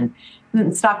 2021.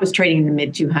 The stock was trading in the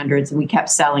mid 200s, and we kept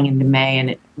selling into May, and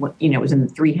it was in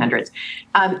the 300s.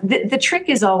 The trick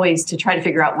is always to try to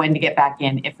figure out when to get back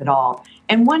in, if at all.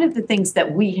 And one of the things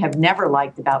that we have never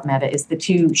liked about Meta is the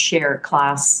two-share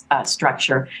class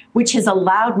structure, which has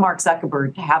allowed Mark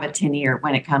Zuckerberg to have a tenure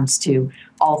when it comes to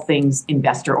all things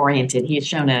investor-oriented. He has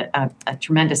shown a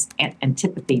tremendous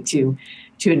antipathy to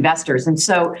investors. And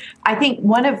so I think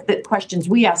one of the questions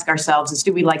we ask ourselves is,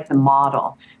 do we like the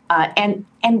model? And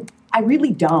I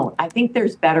really don't. I think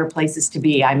there's better places to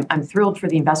be. I'm thrilled for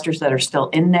the investors that are still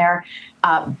in there.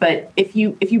 But if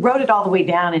you wrote it all the way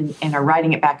down and are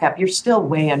writing it back up, you're still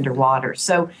way underwater.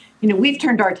 So, we've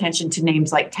turned our attention to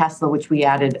names like Tesla, which we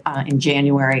added in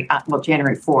January,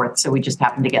 January 4th. So we just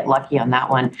happened to get lucky on that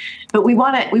one. But we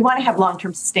want to have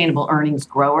long-term sustainable earnings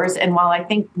growers. And while I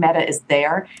think Meta is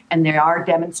there and they are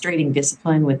demonstrating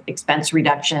discipline with expense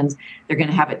reductions, they're going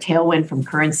to have a tailwind from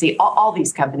currency. All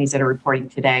these companies that are reporting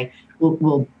today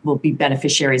will be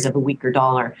beneficiaries of a weaker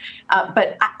dollar.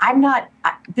 But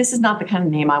this is not the kind of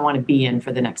name I want to be in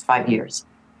for the next 5 years.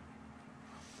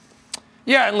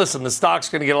 Yeah, and listen, the stock's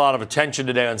going to get a lot of attention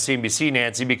today on CNBC,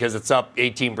 Nancy, because it's up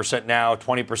 18% now,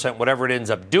 20%, whatever it ends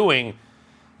up doing.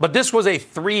 But this was a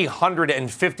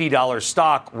 $350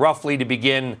 stock roughly to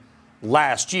begin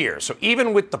last year. So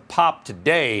even with the pop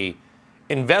today,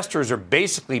 investors are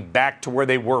basically back to where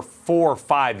they were 4 or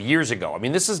 5 years ago. I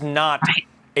mean, this is not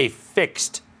a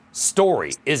fixed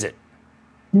story, is it?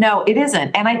 No, it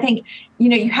isn't. And I think,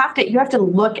 you have to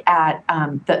look at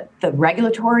the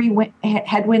regulatory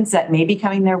headwinds that may be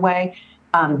coming their way,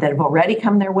 that have already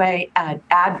come their way.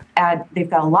 They've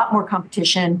got a lot more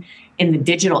competition in the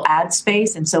digital ad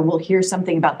space. And so we'll hear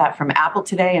something about that from Apple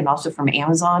today and also from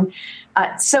Amazon.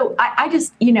 So I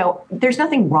just, there's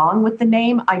nothing wrong with the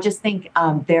name. I just think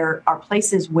there are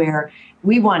places where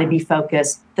we want to be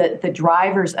focused, the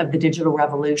drivers of the digital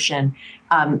revolution,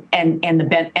 and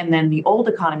then the old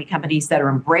economy companies that are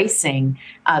embracing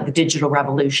the digital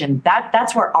revolution.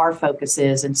 That's where our focus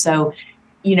is. And so,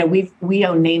 we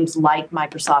own names like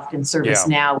Microsoft and ServiceNow.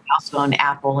 Yeah. We also own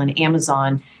Apple and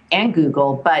Amazon and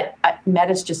Google, but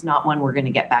Meta's just not one we're going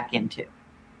to get back into.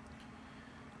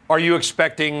 Are you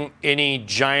expecting any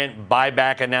giant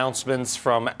buyback announcements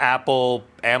from Apple,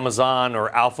 Amazon, or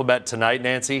Alphabet tonight,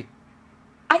 Nancy?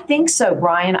 I think so,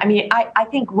 Brian. I mean, I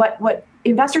think what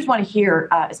investors want to hear,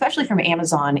 especially from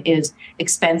Amazon, is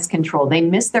expense control. They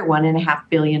missed their $1.5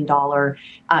 billion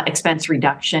expense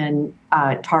reduction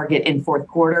target in fourth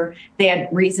quarter. They had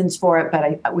reasons for it,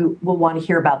 but we will want to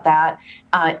hear about that.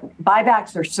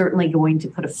 Buybacks are certainly going to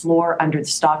put a floor under the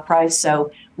stock price,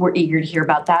 so we're eager to hear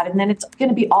about that. And then it's going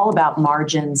to be all about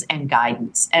margins and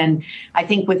guidance. And I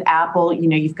think with Apple,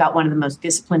 you've got one of the most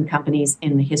disciplined companies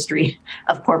in the history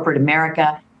of corporate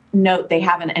America. Note, they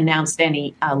haven't announced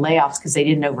any layoffs because they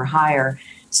didn't overhire.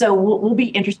 So we'll be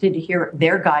interested to hear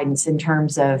their guidance in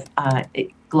terms of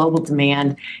global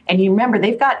demand. And you remember,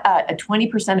 they've got a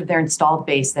 20% of their installed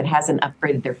base that hasn't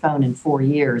upgraded their phone in 4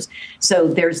 years. So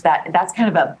there's that. That's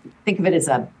kind of think of it as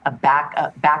a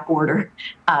back order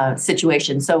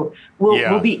situation. So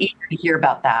we'll be eager to hear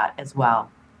about that as well.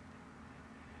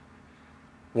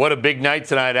 What a big night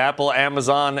tonight. Apple,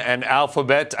 Amazon, and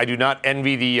Alphabet. I do not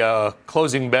envy the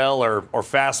closing bell or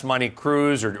Fast Money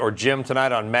Cruise or Jim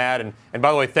tonight on Mad. And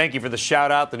by the way, thank you for the shout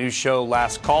out. The new show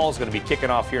Last Call is going to be kicking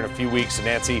off here in a few weeks. And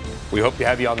Nancy, we hope to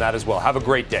have you on that as well. Have a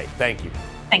great day. Thank you.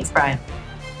 Thanks, Brian.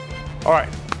 All right,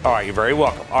 you're very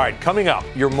welcome. All right, coming up,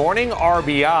 your morning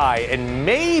RBI and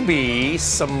maybe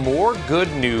some more good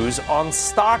news on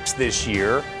stocks this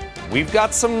year. We've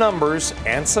got some numbers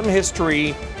and some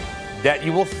history that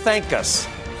you will thank us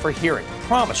for hearing.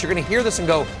 Promise, you're going to hear this and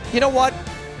go, you know what?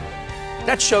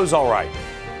 That show's all right.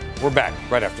 We're back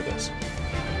right after this.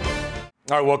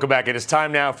 All right, welcome back. It is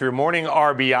time now for your morning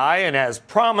RBI. And as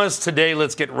promised, today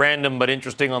let's get random but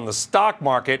interesting on the stock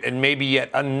market and maybe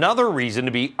yet another reason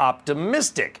to be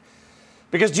optimistic.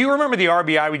 Because do you remember the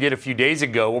RBI we did a few days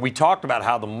ago where we talked about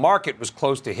how the market was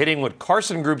close to hitting what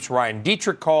Carson Group's Ryan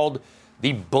Dietrich called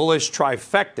the bullish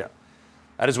trifecta?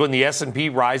 That is when the S&P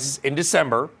rises in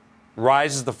December,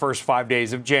 rises the first 5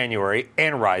 days of January,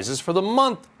 and rises for the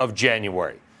month of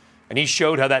January. And he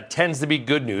showed how that tends to be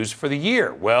good news for the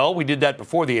year. Well, we did that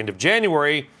before the end of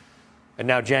January, and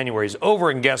now January's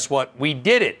over, and guess what? We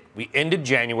did it. We ended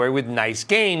January with nice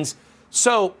gains,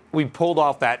 so we pulled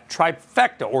off that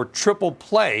trifecta or triple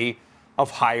play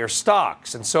of higher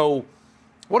stocks. And so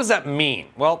what does that mean?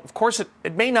 Well, of course,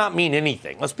 it may not mean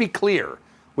anything. Let's be clear.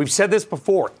 We've said this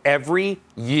before. Every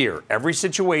year, every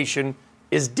situation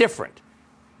is different.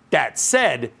 That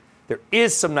said, there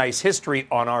is some nice history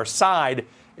on our side,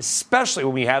 especially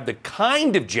when we have the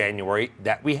kind of January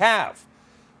that we have.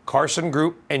 Carson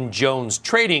Group and Jones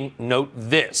Trading note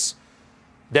this,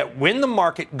 that when the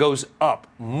market goes up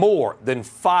more than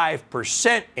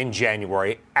 5% in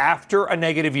January after a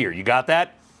negative year, you got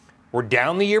that? We're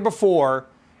down the year before,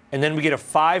 and then we get a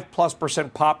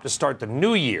 5+% pop to start the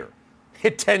new year.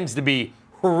 It tends to be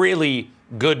really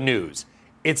good news.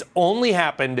 It's only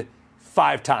happened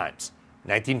 5 times.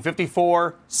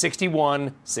 1954,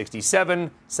 61,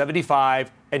 67,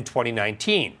 75, and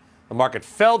 2019. The market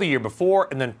fell the year before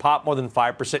and then popped more than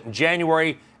 5% in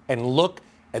January. And look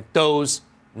at those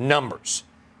numbers.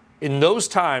 In those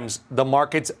times, the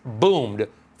markets boomed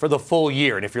for the full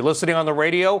year. And if you're listening on the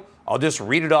radio, I'll just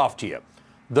read it off to you.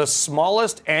 The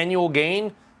smallest annual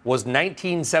gain was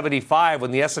 1975 when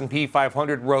the S&P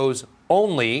 500 rose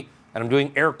only, and I'm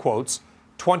doing air quotes,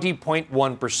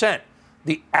 20.1%.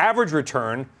 The average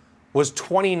return was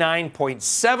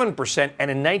 29.7%, and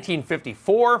in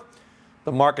 1954,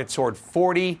 the market soared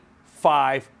 45%.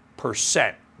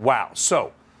 Wow.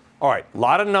 So, all right, a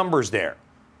lot of numbers there.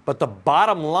 But the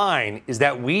bottom line is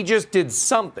that we just did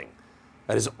something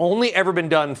that has only ever been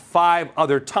done 5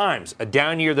 other times, a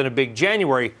down year, then a big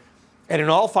January, and in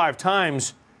all 5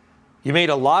 times, you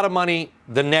made a lot of money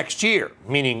the next year,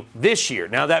 meaning this year.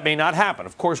 Now, that may not happen.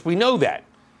 Of course, we know that.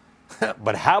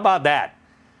 But how about that?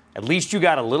 At least you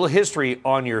got a little history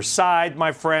on your side,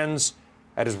 my friends.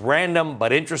 That is random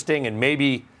but interesting and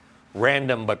maybe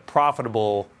random but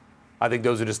profitable. I think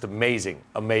those are just amazing,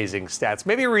 amazing stats.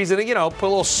 Maybe a reason to, put a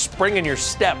little spring in your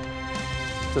step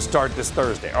to start this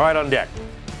Thursday. All right, on deck.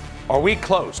 Are we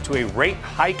close to a rate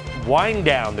hike wind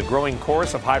down? The growing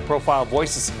chorus of high-profile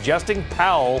voices suggesting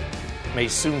Powell may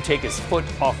soon take his foot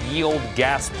off ye old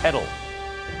gas pedal.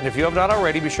 And if you have not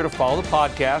already, be sure to follow the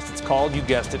podcast. It's called, you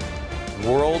guessed it,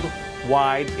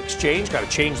 Worldwide Exchange. Got to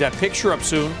change that picture up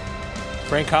soon.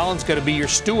 Frank Collins got to be your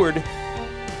steward.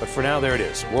 But for now, there it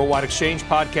is. Worldwide Exchange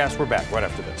podcast. We're back right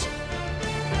after this.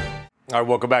 All right,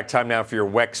 welcome back. Time now for your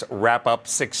WEX wrap-up.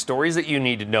 6 stories that you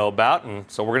need to know about, and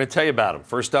so we're going to tell you about them.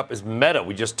 First up is Meta.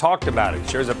 We just talked about it.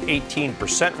 Shares up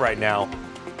 18% right now.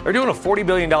 They're doing a $40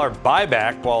 billion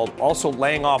buyback while also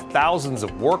laying off thousands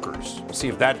of workers. We'll see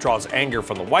if that draws anger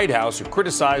from the White House, who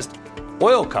criticized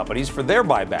oil companies for their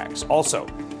buybacks. Also,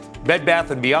 Bed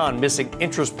Bath & Beyond missing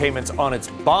interest payments on its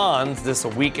bonds. This a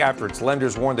week after its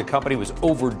lenders warned the company was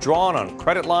overdrawn on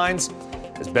credit lines,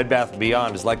 as Bed Bath &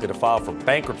 Beyond is likely to file for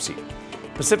bankruptcy.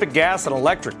 Pacific Gas and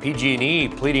Electric, PG&E,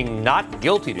 pleading not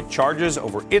guilty to charges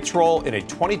over its role in a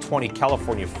 2020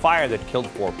 California fire that killed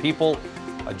 4 people.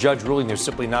 A judge ruling there's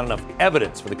simply not enough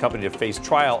evidence for the company to face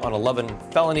trial on 11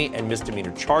 felony and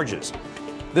misdemeanor charges.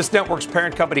 This network's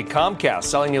parent company, Comcast,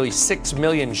 selling nearly 6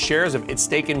 million shares of its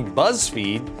stake in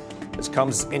BuzzFeed. This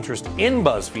comes as interest in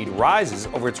BuzzFeed rises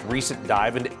over its recent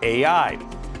dive into AI.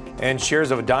 And shares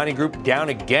of Adani Group down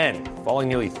again, falling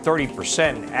nearly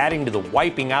 30%, adding to the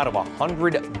wiping out of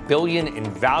 $100 billion in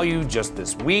value just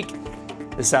this week.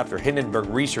 This after Hindenburg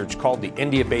Research called the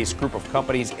India-based group of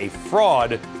companies a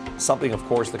fraud, something, of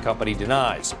course, the company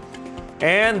denies.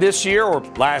 And this year, or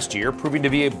last year, proving to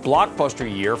be a blockbuster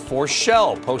year for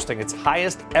Shell, posting its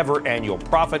highest ever annual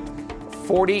profit,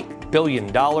 $40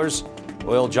 billion.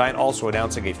 Oil giant also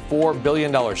announcing a $4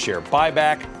 billion share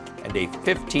buyback and a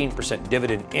 15%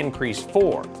 dividend increase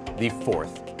for the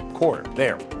fourth quarter.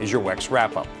 There is your WEX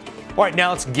wrap-up. All right, now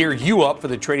let's gear you up for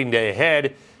the trading day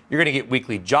ahead. You're going to get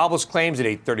weekly jobless claims at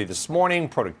 8:30 this morning,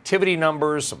 productivity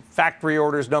numbers, some factory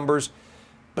orders numbers.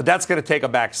 But that's going to take a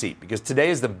back seat because today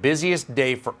is the busiest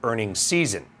day for earnings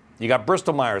season. You got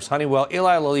Bristol Myers, Honeywell,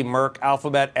 Eli Lilly, Merck,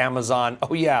 Alphabet, Amazon,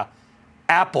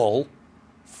 Apple,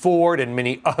 Ford, and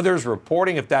many others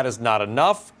reporting. If that is not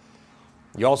enough,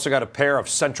 you also got a pair of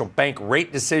central bank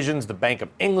rate decisions, the Bank of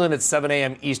England at 7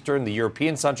 a.m. Eastern, the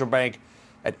European Central Bank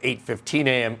at 8:15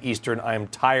 a.m. Eastern. I am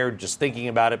tired just thinking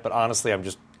about it, but honestly, I'm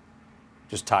just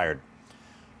tired.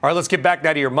 All right, let's get back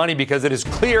now to your money because it is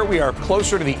clear we are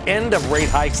closer to the end of rate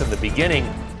hikes than the beginning.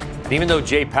 And even though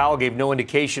Jay Powell gave no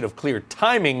indication of clear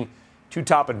timing, two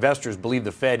top investors believe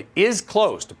the Fed is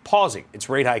close to pausing its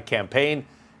rate hike campaign.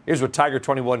 Here's what Tiger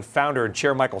 21 founder and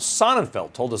chair Michael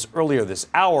Sonnenfeld told us earlier this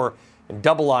hour, and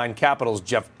Double Line Capital's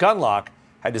Jeff Gundlach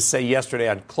had to say yesterday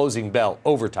on Closing Bell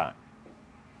Overtime.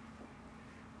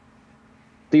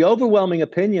 The overwhelming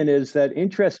opinion is that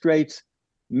interest rates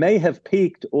may have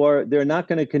peaked or they're not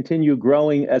going to continue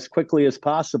growing as quickly as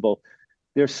possible.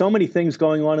 There's so many things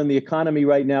going on in the economy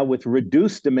right now with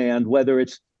reduced demand, whether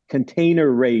it's container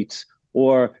rates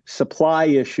or supply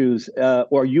issues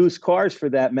or used cars for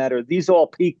that matter. These all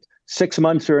peaked 6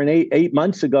 months or eight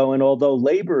months ago. And although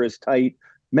labor is tight,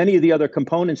 many of the other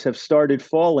components have started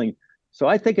falling. So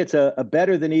I think it's a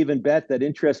better than even bet that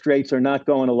interest rates are not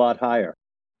going a lot higher.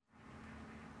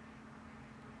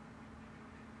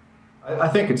 I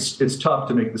think it's tough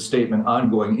to make the statement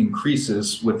ongoing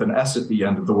increases with an S at the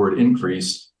end of the word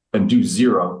increase and do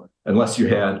zero unless you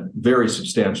had very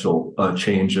substantial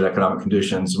change in economic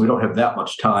conditions. We don't have that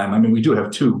much time. I mean, we do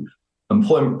have two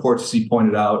employment reports, as he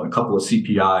pointed out, and a couple of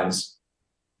CPIs.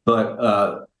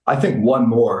 But I think one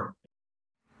more.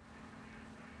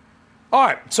 All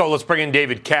right, so let's bring in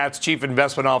David Katz, Chief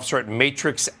Investment Officer at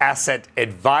Matrix Asset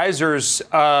Advisors.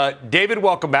 David,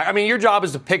 welcome back. I mean, your job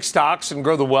is to pick stocks and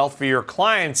grow the wealth for your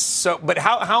clients. But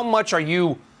how much are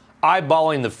you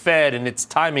eyeballing the Fed and its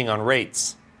timing on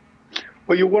rates?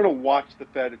 Well, you want to watch the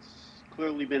Fed. It's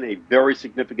clearly been a very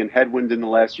significant headwind in the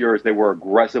last year as they were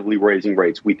aggressively raising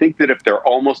rates. We think that if they're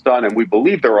almost done, and we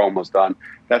believe they're almost done,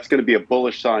 that's going to be a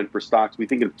bullish sign for stocks. We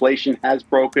think inflation has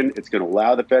broken. It's going to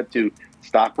allow the Fed to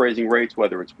stop raising rates,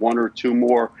 whether it's one or two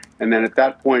more. And then at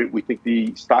that point, we think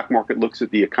the stock market looks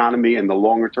at the economy and the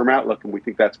longer term outlook, and we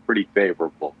think that's pretty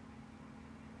favorable.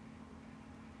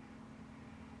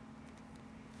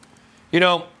 You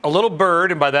know, a little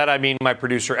bird, and by that I mean my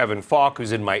producer Evan Falk,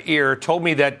 who's in my ear, told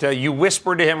me that you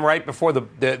whispered to him right before the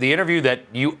interview that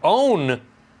you own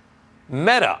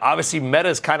Meta. Obviously, Meta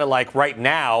is kind of like right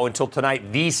now, until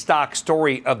tonight, the stock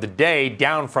story of the day,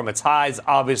 down from its highs.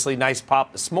 Obviously, nice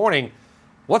pop this morning.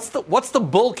 What's the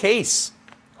bull case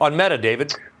on Meta,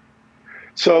 David?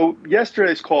 So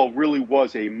yesterday's call really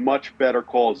was a much better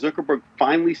call. Zuckerberg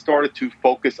finally started to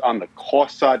focus on the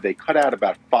cost side. They cut out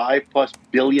about $5+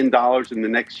 billion in the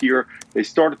next year. They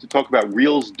started to talk about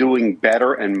Reels doing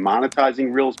better and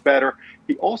monetizing Reels better.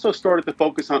 He also started to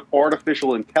focus on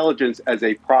artificial intelligence as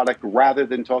a product rather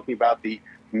than talking about the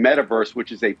metaverse,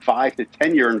 which is a 5 to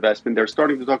 10 year investment. They're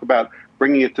starting to talk about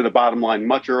bringing it to the bottom line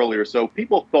much earlier. So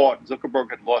people thought Zuckerberg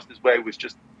had lost his way, was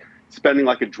just spending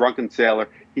like a drunken sailor.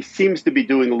 He seems to be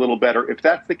doing a little better. If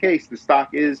that's the case, the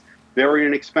stock is very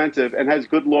inexpensive and has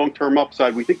good long-term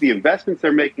upside. We think the investments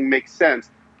they're making make sense,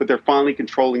 but they're finally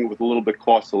controlling it with a little bit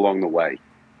cost along the way.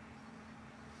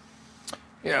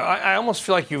 Yeah, I almost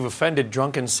feel like you've offended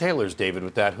drunken sailors, David,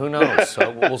 with that. Who knows?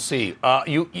 So we'll see.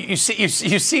 You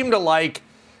seem to like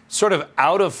sort of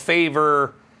out of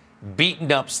favor,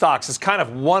 beaten up stocks. It's kind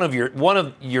of one of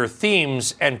your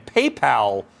themes, and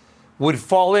PayPal would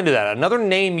fall into that. Another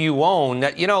name you own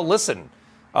that, listen,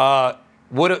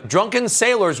 drunken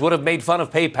sailors would have made fun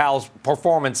of PayPal's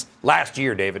performance last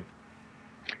year, David.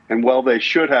 And well, they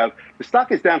should have. The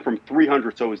stock is down from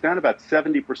 300, so it was down about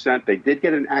 70%. They did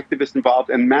get an activist involved,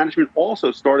 and management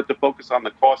also started to focus on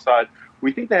the cost side.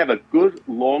 We think they have a good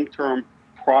long-term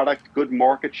product, good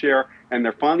market share, and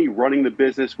they're finally running the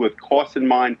business with costs in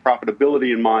mind,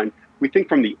 profitability in mind. We think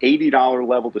from the $80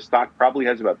 level, the stock probably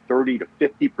has about 30 to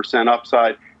 50%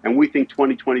 upside, and we think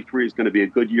 2023 is going to be a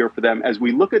good year for them. As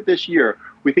we look at this year,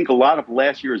 we think a lot of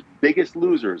last year's biggest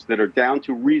losers that are down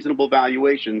to reasonable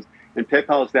valuations, and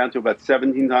PayPal is down to about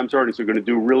 17 times earnings, are going to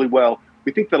do really well.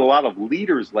 We think that a lot of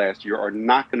leaders last year are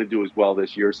not going to do as well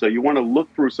this year, so you want to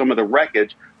look through some of the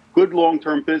wreckage, good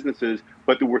long-term businesses,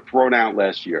 but that were thrown out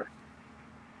last year.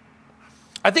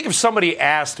 I think if somebody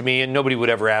asked me, and nobody would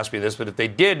ever ask me this, but if they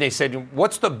did, and they said,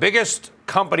 what's the biggest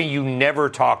company you never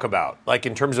talk about? Like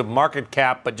in terms of market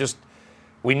cap, but just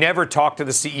we never talk to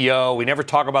the CEO, we never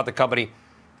talk about the company.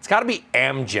 It's got to be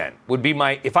Amgen would be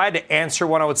my, if I had to answer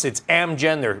one, I would say it's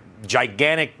Amgen. They're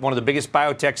gigantic, one of the biggest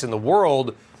biotechs in the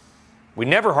world. We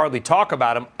never hardly talk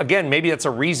about them. Again, maybe that's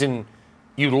a reason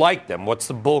you like them. What's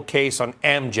the bull case on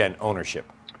Amgen ownership?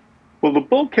 Well, the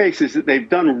bull case is that they've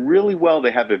done really well.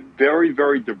 They have a very,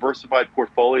 very diversified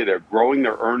portfolio. They're growing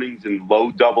their earnings in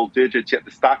low double digits, yet the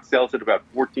stock sells at about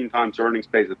 14 times earnings,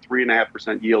 pays a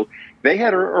 3.5% yield. They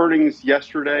had earnings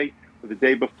yesterday or the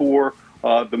day before.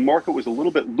 The market was a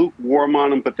little bit lukewarm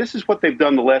on them, but this is what they've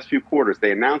done the last few quarters.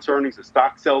 They announce earnings, the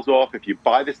stock sells off. If you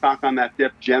buy the stock on that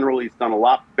dip, generally it's done a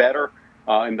lot better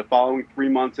in the following 3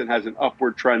 months and has an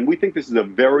upward trend. We think this is a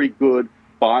very good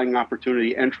buying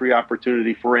opportunity, entry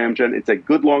opportunity for Amgen. It's a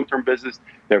good long-term business.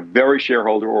 They're very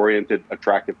shareholder-oriented,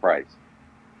 attractive price.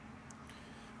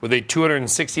 With a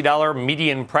 $260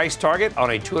 median price target on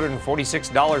a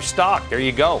 $246 stock. There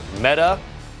you go. Meta,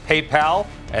 PayPal,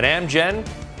 and Amgen,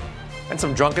 and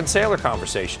some drunken sailor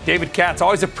conversation. David Katz,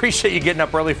 always appreciate you getting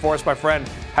up early for us, my friend.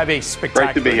 Have a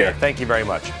spectacular Great to be here. day. Thank you very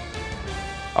much.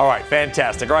 All right,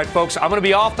 fantastic. All right, folks, I'm going to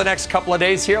be off the next couple of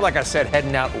days here. Like I said,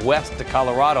 heading out west to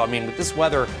Colorado. I mean, with this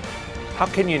weather, how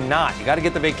can you not? You got to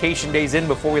get the vacation days in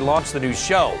before we launch the new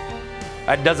show.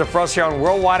 That does it for us here on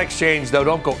Worldwide Exchange, though.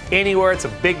 Don't go anywhere. It's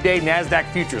a big day.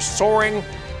 NASDAQ futures soaring.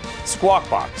 Squawk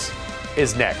Box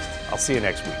is next. I'll see you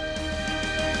next week.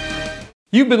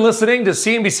 You've been listening to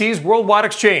CNBC's Worldwide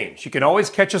Exchange. You can always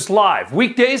catch us live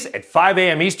weekdays at 5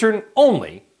 a.m. Eastern,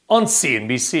 only on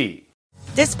CNBC.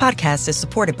 This podcast is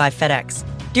supported by FedEx.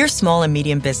 Dear small and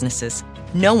medium businesses,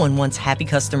 no one wants happy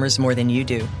customers more than you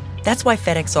do. That's why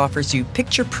FedEx offers you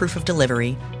picture proof of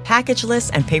delivery,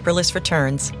 packageless and paperless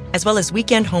returns, as well as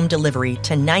weekend home delivery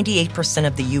to 98%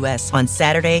 of the U.S. on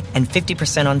Saturday and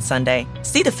 50% on Sunday.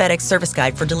 See the FedEx service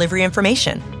guide for delivery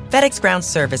information. FedEx Ground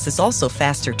service is also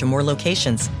faster to more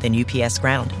locations than UPS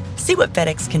Ground. See what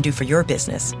FedEx can do for your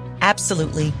business.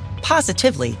 Absolutely,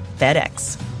 positively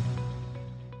FedEx.